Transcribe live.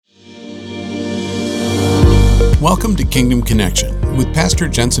Welcome to Kingdom Connection with Pastor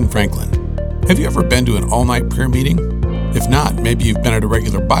Jensen Franklin. Have you ever been to an all-night prayer meeting? If not, maybe you've been at a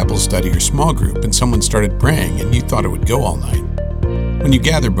regular Bible study or small group and someone started praying and you thought it would go all night. When you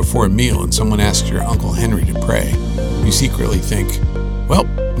gather before a meal and someone asks your Uncle Henry to pray, you secretly think, well,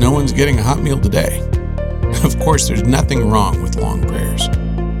 no one's getting a hot meal today. Of course, there's nothing wrong with long prayers.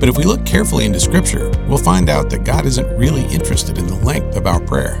 But if we look carefully into Scripture, we'll find out that God isn't really interested in the length of our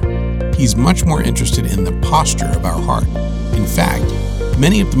prayer. He's much more interested in the posture of our heart. In fact,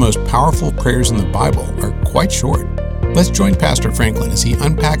 many of the most powerful prayers in the Bible are quite short. Let's join Pastor Franklin as he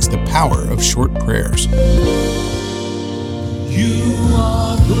unpacks the power of short prayers. You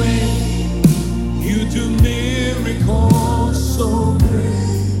are great. You do miracles so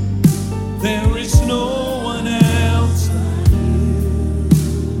great. There is no one else like you.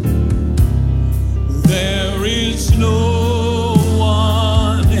 There is no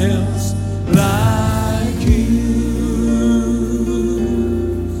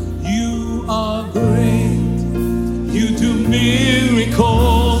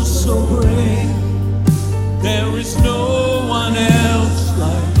miracles so great. There is no one else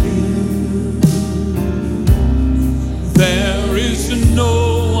like you. There is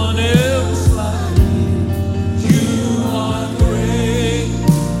no one else like you. You are great.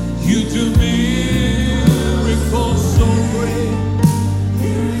 You do miracles so great.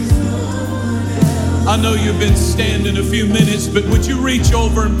 There is no one else. I know you've been standing a few minutes, but would you reach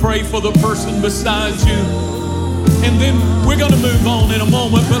over and pray for the person beside you? And then we're going to move on in a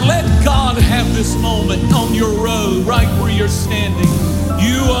moment, but let God have this moment on your road, right where you're standing.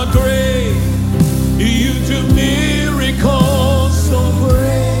 You are great. You do miracles so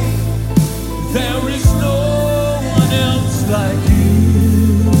great. There is no one else like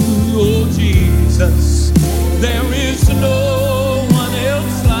you, oh Jesus. There is no one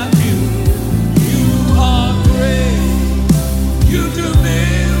else like you. You are great. You do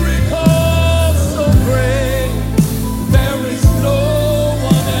miracles so great.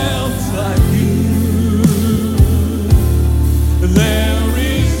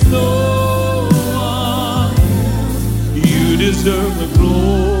 Deserve the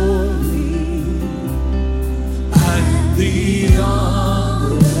glory and the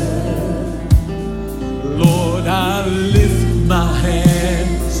honor. Lord, I lift my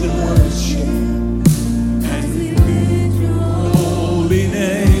hands in worship and lift your holy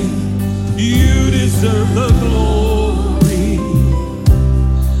name. You deserve the glory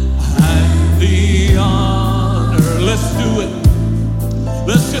and the honor. Let's do it.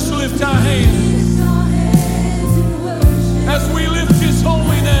 Let's just lift our hands as we lift his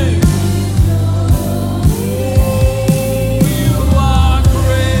holy name. Oh, you are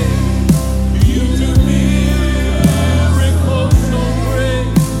great. You do miracles so great.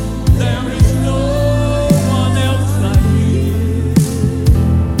 There is no one else like you.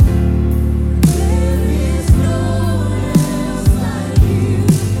 There is no one else like you.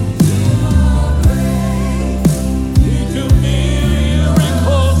 You are great. You do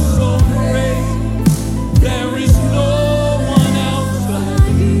miracles so great. There is no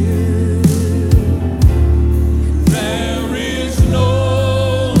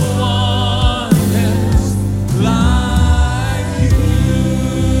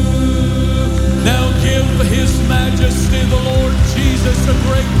Majesty, the Lord Jesus, a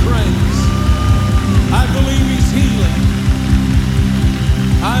great praise. I believe he's healing.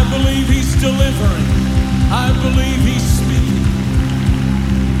 I believe he's delivering. I believe he's speaking.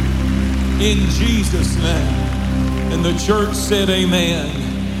 In Jesus' name. And the church said amen.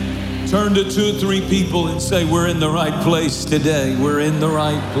 Turn to 2 or 3 people and say, we're in the right place today. We're in the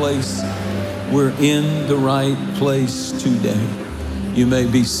right place. We're in the right place today. You may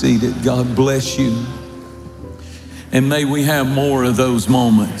be seated. God bless you. And may we have more of those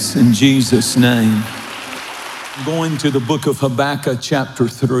moments in Jesus' name. I'm going to the book of Habakkuk chapter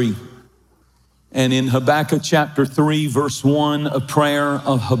 3. And in Habakkuk chapter 3, verse 1, a prayer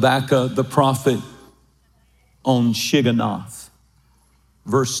of Habakkuk the prophet on Shigionoth.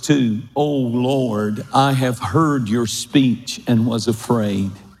 Verse 2, O Lord, I have heard your speech and was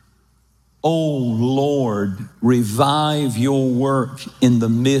afraid. O Lord, revive your work in the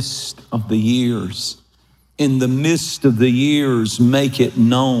midst of the years. In the midst of the years, make it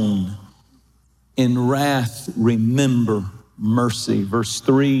known. In wrath, remember mercy. Verse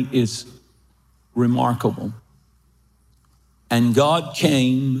 3 is remarkable. And God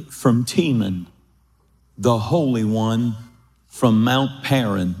came from Teman, the Holy One from Mount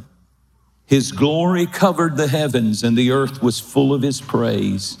Paran. His glory covered the heavens, and the earth was full of his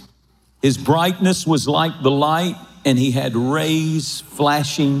praise. His brightness was like the light, and he had rays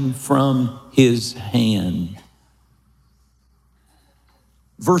flashing from his hand.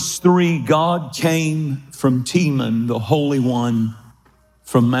 Verse 3, God came from Teman, the Holy One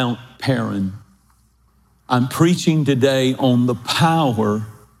from Mount Paran. I'm preaching today on the power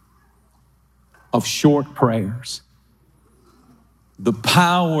of short prayers. The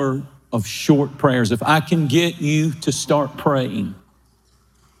power of short prayers. If I can get you to start praying,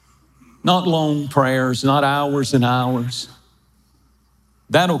 not long prayers, not hours and hours.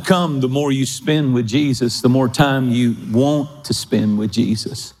 That'll come the more you spend with Jesus, the more time you want to spend with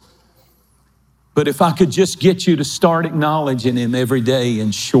Jesus. But if I could just get you to start acknowledging Him every day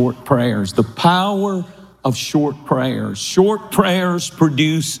in short prayers, the power of short prayers. Short prayers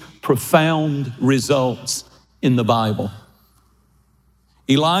produce profound results in the Bible.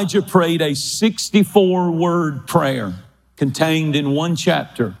 Elijah prayed a 64-word prayer contained in one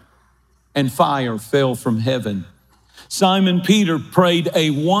chapter, and fire fell from heaven. Simon Peter prayed a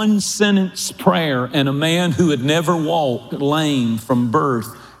one-sentence prayer, and a man who had never walked, lame from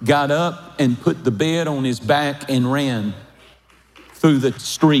birth, got up and put the bed on his back and ran through the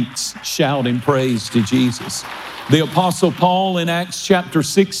streets shouting praise to Jesus. The Apostle Paul in Acts chapter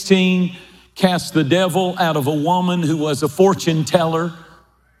 16 cast the devil out of a woman who was a fortune teller,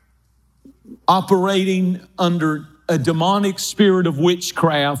 operating under a demonic spirit of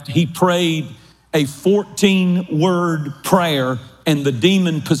witchcraft. He prayed a 14-word prayer, and the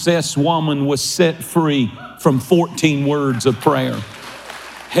demon-possessed woman was set free from 14 words of prayer.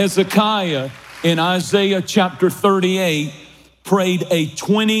 Hezekiah in Isaiah chapter 38 prayed a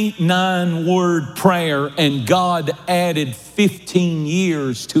 29-word prayer, and God added 15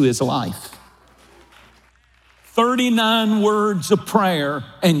 years to his life. 39 words of prayer,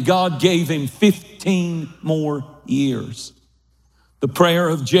 and God gave him 15 more years. The prayer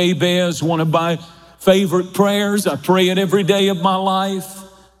of Jabez, one of my favorite prayers, I pray it every day of my life.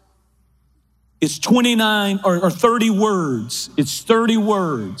 It's 29 or 30 words. It's 30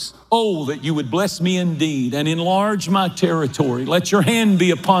 words. Oh, that you would bless me indeed and enlarge my territory. Let your hand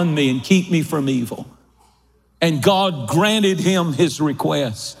be upon me and keep me from evil. And God granted him his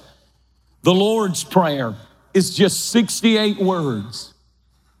request. The Lord's Prayer is just 68 words.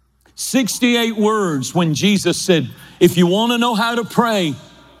 68 words when Jesus said, if you want to know how to pray,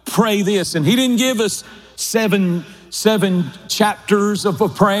 pray this. And he didn't give us seven chapters of a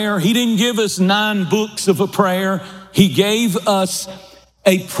prayer. He didn't give us 9 books of a prayer. He gave us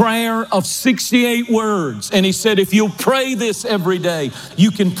a prayer of 68 words. And he said, if you'll pray this every day,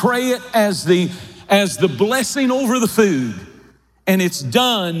 you can pray it as the blessing over the food. And it's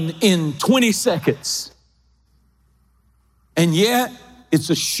done in 20 seconds. And yet,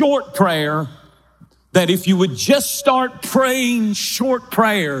 it's a short prayer that if you would just start praying short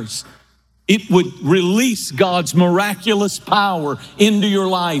prayers, it would release God's miraculous power into your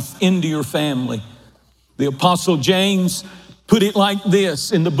life, into your family. The Apostle James put it like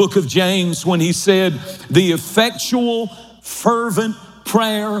this in the book of James when he said, the effectual, fervent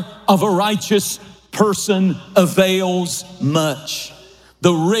prayer of a righteous person avails much.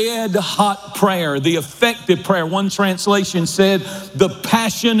 The red hot prayer, the effective prayer. One translation said, the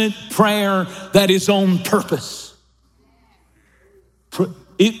passionate prayer that is on purpose.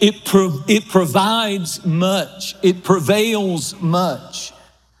 It provides much. It prevails much.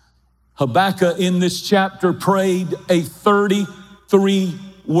 Habakkuk in this chapter prayed a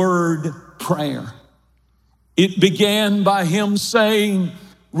 33-word prayer. It began by him saying,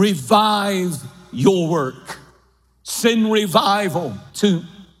 revive your work. Send revival to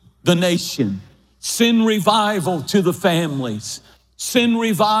the nation. Send revival to the families. Send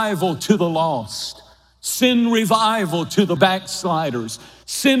revival to the lost. Send revival to the backsliders.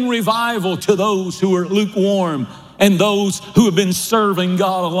 Send revival to those who are lukewarm and those who have been serving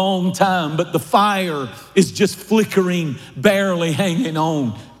God a long time, but the fire is just flickering, barely hanging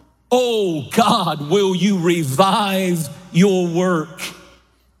on. Oh God, will you revive your work?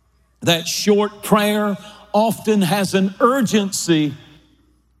 That short prayer often has an urgency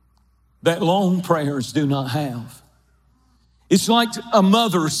that long prayers do not have. It's like a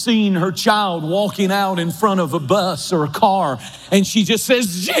mother seeing her child walking out in front of a bus or a car, and she just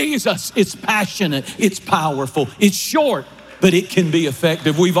says, Jesus. It's passionate, it's powerful, it's short, but it can be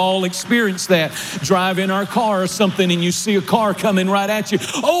effective. We've all experienced that. Driving our car or something and you see a car coming right at you.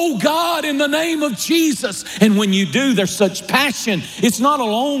 Oh God, in the name of Jesus. And when you do, there's such passion. It's not a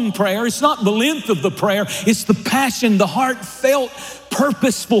long prayer. It's not the length of the prayer. It's the passion, the heartfelt,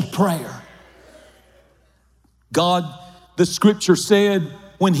 purposeful prayer. God, the scripture said,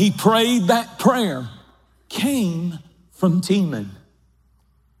 when he prayed that prayer, came from Teman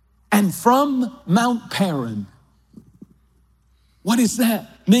and from Mount Paran. What does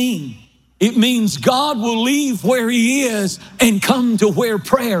that mean? It means God will leave where he is and come to where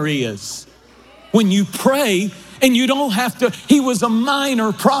prayer is. When you pray, and you don't have to, he was a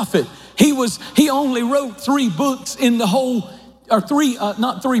minor prophet. He only wrote 3 books in the whole, or 3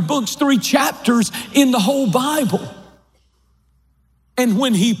 chapters in the whole Bible. And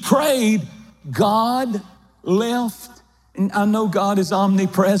when he prayed, God left. And I know God is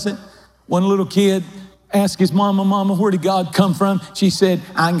omnipresent. One little kid asked his mama, where did God come from? She said,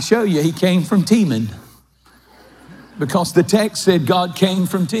 I can show you. He came from Teman. Because the text said God came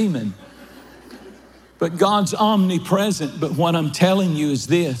from Teman. But God's omnipresent. But what I'm telling you is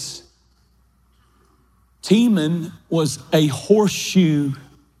this. Teman was a horseshoe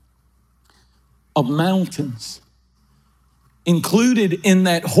of mountains. Included in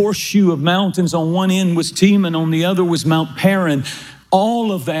that horseshoe of mountains, on one end was Teman, on the other was Mount Paran.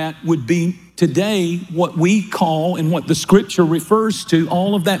 All of that would be today what we call, and what the scripture refers to,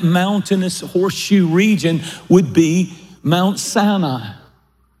 all of that mountainous horseshoe region would be Mount Sinai.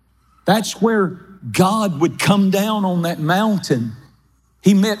 That's where God would come down on that mountain.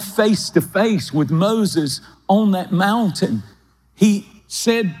 He met face to face with Moses on that mountain. He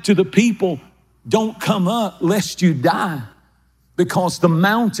said to the people, don't come up lest you die, because the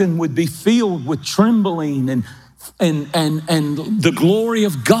mountain would be filled with trembling, and the glory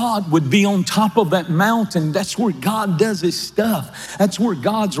of God would be on top of that mountain. That's where God does his stuff. That's where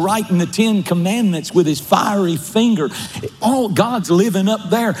God's writing the 10 commandments with his fiery finger. All God's living up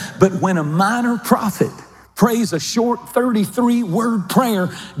there. But when a minor prophet prays a short 33-word prayer,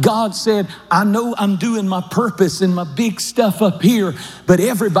 God said, I know I'm doing my purpose and my big stuff up here, but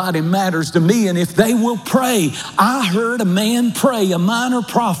everybody matters to me. And if they will pray, I heard a man pray, a minor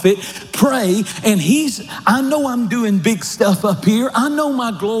prophet pray, and I know I'm doing big stuff up here. I know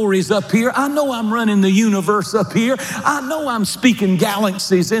my glory's up here. I know I'm running the universe up here. I know I'm speaking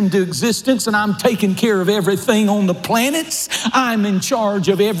galaxies into existence, and I'm taking care of everything on the planets. I'm in charge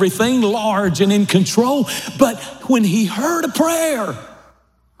of everything, large and in control. But when he heard a prayer,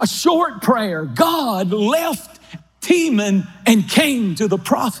 a short prayer, God left Teman and came to the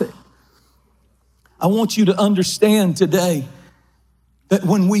prophet. I want you to understand today that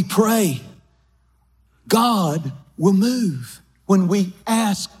when we pray, God will move. When we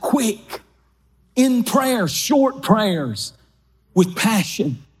ask quick, in prayer, short prayers with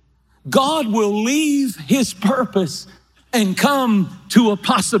passion, God will leave his purpose and come to a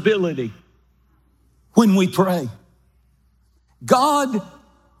possibility. When we pray, God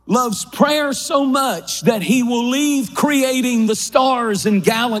loves prayer so much that he will leave creating the stars and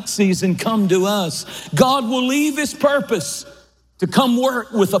galaxies and come to us. God will leave his purpose to come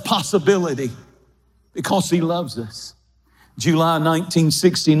work with a possibility because he loves us. July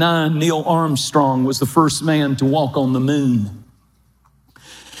 1969, Neil Armstrong was the first man to walk on the moon.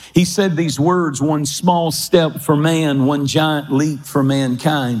 He said these words, one small step for man, one giant leap for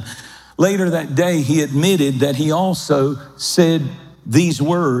mankind. Later that day, he admitted that he also said these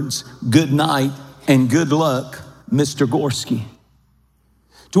words, good night and good luck, Mr. Gorski.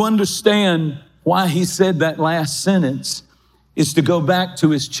 To understand why he said that last sentence is to go back to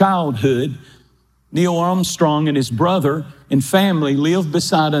his childhood. Neil Armstrong and his brother and family lived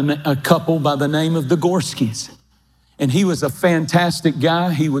beside a couple by the name of the Gorskis. And he was a fantastic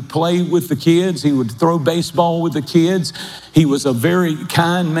guy. He would play with the kids. He would throw baseball with the kids. He was a very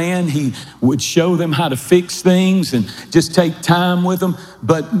kind man. He would show them how to fix things and just take time with them.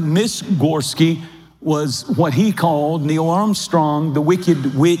 But Miss Gorski was what he called, Neil Armstrong, the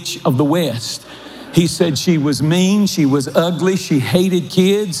wicked witch of the West. He said she was mean, she was ugly, she hated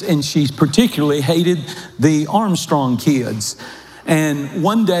kids, and she particularly hated the Armstrong kids. And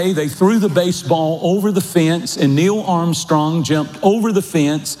one day they threw the baseball over the fence, and Neil Armstrong jumped over the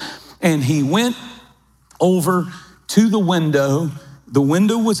fence, and he went over to the window. The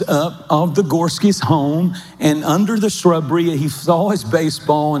window was up of the Gorski's home, and under the shrubbery he saw his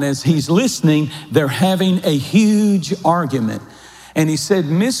baseball, and as he's listening, they're having a huge argument. And he said,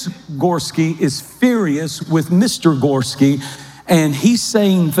 Miss Gorski is furious with Mr. Gorski, and he's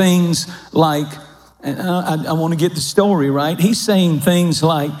saying things like, and I want to get the story right. He's saying things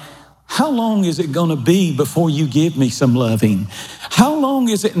like, how long is it going to be before you give me some loving? How long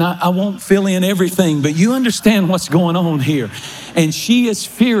is it? And I won't fill in everything, but you understand what's going on here. And she is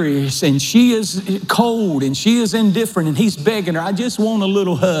furious, and she is cold, and she is indifferent, and he's begging her, I just want a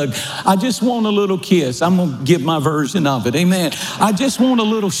little hug. I just want a little kiss. I'm going to give my version of it. Amen. I just want a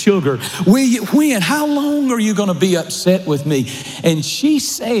little sugar. When? How long are you going to be upset with me? And she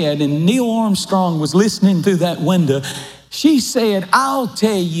said, and Neil Armstrong was listening through that window, she said, I'll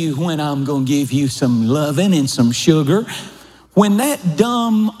tell you when I'm going to give you some loving and some sugar. when that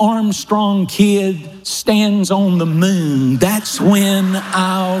dumb Armstrong kid stands on the moon, that's when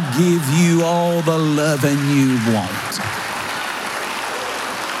I'll give you all the loving you want.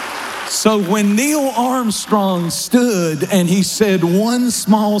 So when Neil Armstrong stood and he said, one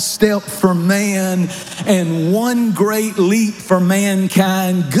small step for man and one great leap for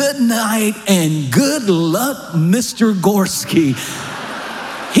mankind, good night and good luck, Mr. Gorski.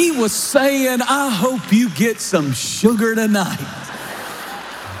 He was saying, I hope you get some sugar tonight.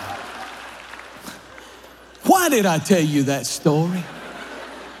 Why did I tell you that story?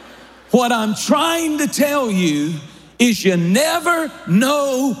 What I'm trying to tell you is you never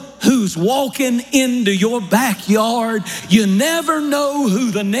know who's walking into your backyard. You never know who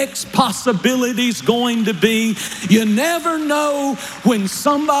the next possibility's going to be. You never know when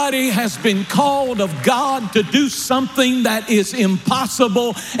somebody has been called of God to do something that is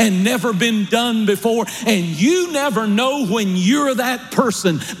impossible and never been done before. And you never know when you're that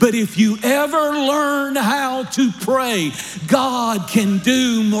person. But if you ever learn how to pray, God can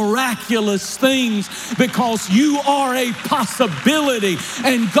do miraculous things because you are a possibility,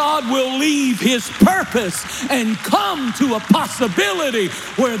 and God will leave his purpose and come to a possibility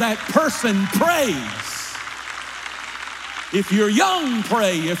where that person prays. If you're young,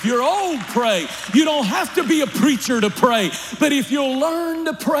 pray. If you're old, pray. You don't have to be a preacher to pray. But if you'll learn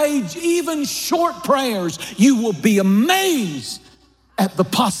to pray even short prayers, you will be amazed at the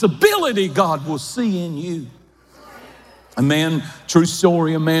possibility God will see in you. A man, true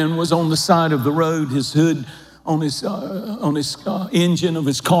story, a man was on the side of the road. His hood on his engine of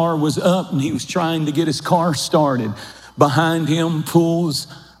his car was up, and he was trying to get his car started. Behind him pulls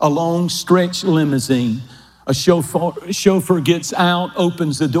a long stretch limousine. A chauffeur gets out,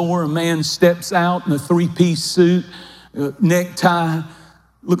 opens the door. A man steps out in a three-piece suit, necktie,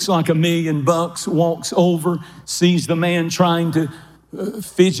 looks like $1 million, walks over, sees the man trying to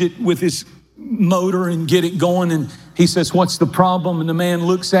fidget with his motor and get it going, and he says, what's the problem? And the man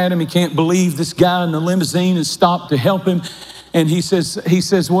looks at him. He can't believe this guy in the limousine has stopped to help him. And he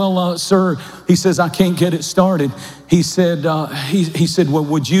says, well, sir, he says, I can't get it started. He said, well,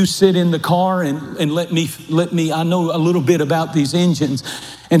 would you sit in the car and let me, I know a little bit about these engines.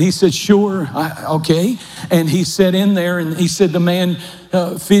 And he said, sure, okay. And he sat in there, and he said the man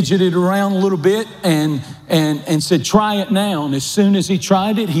fidgeted around a little bit and said, try it now. And as soon as he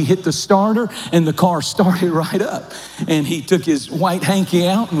tried it, he hit the starter, and the car started right up. And he took his white hanky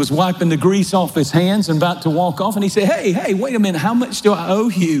out and was wiping the grease off his hands and about to walk off. And he said, hey, wait a minute, how much do I owe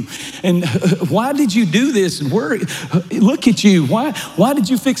you? And why did you do this? And look at you. Why did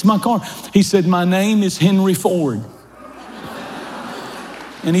you fix my car? He said, my name is Henry Ford.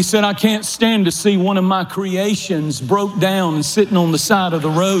 And he said, I can't stand to see one of my creations broke down and sitting on the side of the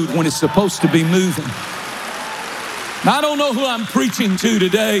road when it's supposed to be moving. Now, I don't know who I'm preaching to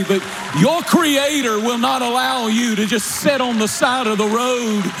today, but your Creator will not allow you to just sit on the side of the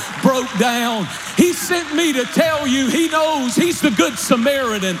road broke down. He sent me to tell you he knows. He's the good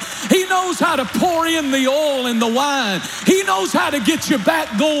Samaritan. He knows how to pour in the oil and the wine. He knows how to get you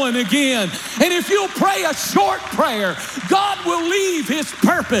back going again. And if you'll pray a short prayer, God will leave his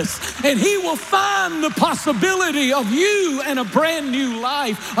purpose, and he will find the possibility of you and a brand new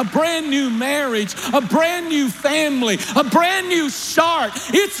life, a brand new marriage, a brand new family, a brand new start.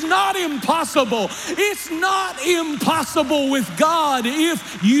 It's not impossible. It's not impossible with God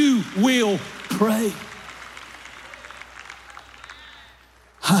if you will pray.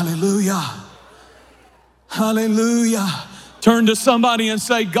 Hallelujah. Hallelujah. Turn to somebody and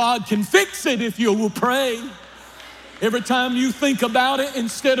say, God can fix it if you will pray. Every time you think about it,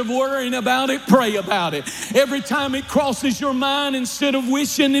 instead of worrying about it, pray about it. Every time it crosses your mind, instead of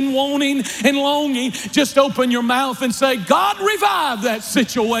wishing and wanting and longing, just open your mouth and say, God, revive that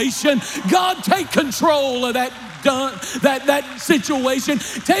situation. God, take control of that situation.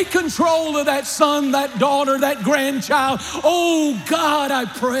 Take control of that son, that daughter, that grandchild. Oh, God, I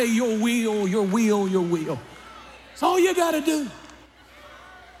pray your will, your will, your will. That's all you got to do.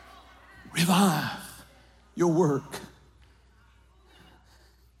 Revive your work.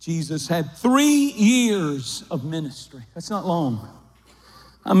 Jesus had 3 years of ministry. That's not long.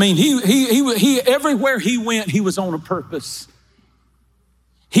 I mean, he everywhere he went, he was on a purpose.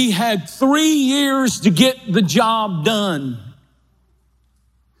 He had 3 years to get the job done.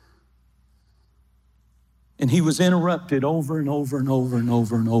 And he was interrupted over and over and over and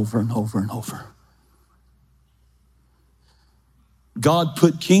over and over and over and over. God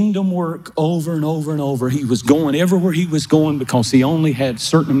put kingdom work over and over and over. He was going everywhere he was going because he only had a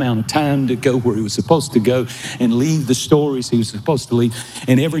certain amount of time to go where he was supposed to go and leave the stories he was supposed to leave.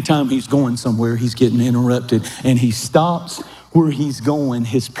 And every time he's going somewhere, he's getting interrupted. And he stops where he's going,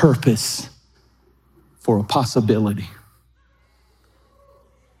 his purpose for a possibility.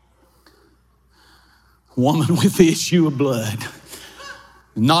 Woman with the issue of blood,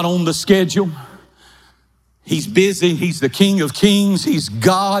 not on the schedule. He's busy. He's the King of Kings. He's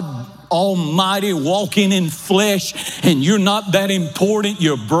God Almighty walking in flesh, and you're not that important.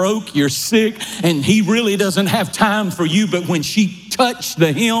 You're broke, you're sick, and he really doesn't have time for you. But when she touched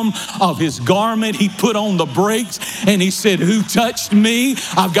the hem of his garment, he put on the brakes and he said, who touched me?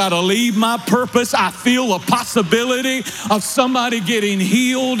 I've got to leave my purpose. I feel a possibility of somebody getting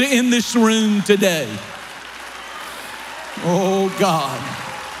healed in this room today. Oh God.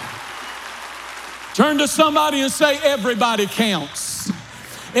 Turn to somebody and say, everybody counts.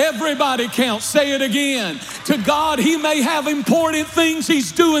 Everybody counts. Say it again. To God, he may have important things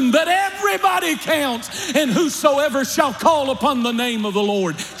he's doing, but everybody counts. And whosoever shall call upon the name of the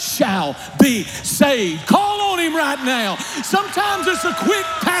Lord shall be saved. Call on him right now. Sometimes it's a quick,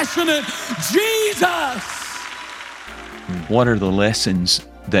 passionate Jesus. What are the lessons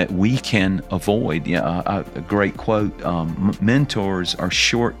that we can avoid? A great quote, mentors are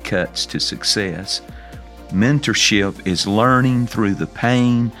shortcuts to success. Mentorship is learning through the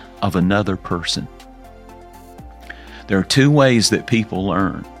pain of another person. There are two ways that people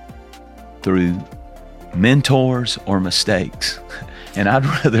learn: through mentors or mistakes. And I'd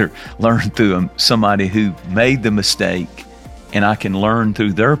rather learn through somebody who made the mistake and I can learn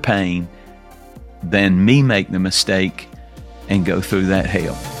through their pain than me make the mistake and go through that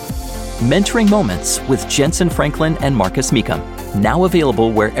hell. Mentoring Moments with Jensen Franklin and Marcus Meekum. Now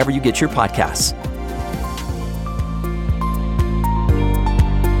available wherever you get your podcasts.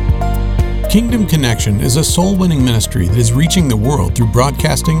 Kingdom Connection is a soul-winning ministry that is reaching the world through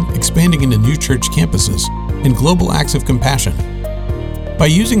broadcasting, expanding into new church campuses, and global acts of compassion. By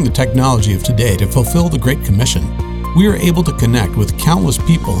using the technology of today to fulfill the Great Commission, we are able to connect with countless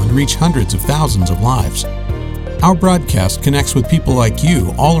people and reach hundreds of thousands of lives. Our broadcast connects with people like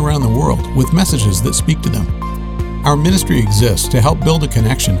you all around the world with messages that speak to them. Our ministry exists to help build a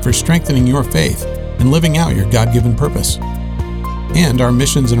connection for strengthening your faith and living out your God-given purpose. And our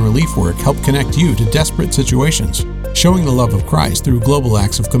missions and relief work help connect you to desperate situations, showing the love of Christ through global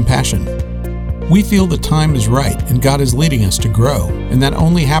acts of compassion. We feel the time is right and God is leading us to grow, and that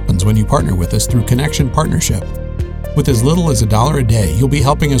only happens when you partner with us through Connection Partnership. With as little as $1 a day, you'll be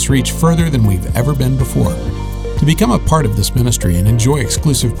helping us reach further than we've ever been before. To become a part of this ministry and enjoy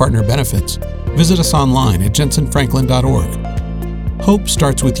exclusive partner benefits, visit us online at jensenfranklin.org. Hope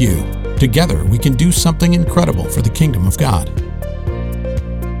starts with you. Together, we can do something incredible for the kingdom of God.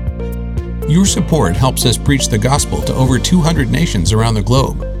 Your support helps us preach the gospel to over 200 nations around the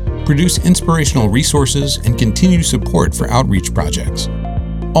globe, produce inspirational resources, and continue support for outreach projects.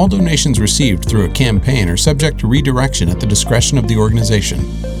 All donations received through a campaign are subject to redirection at the discretion of the organization.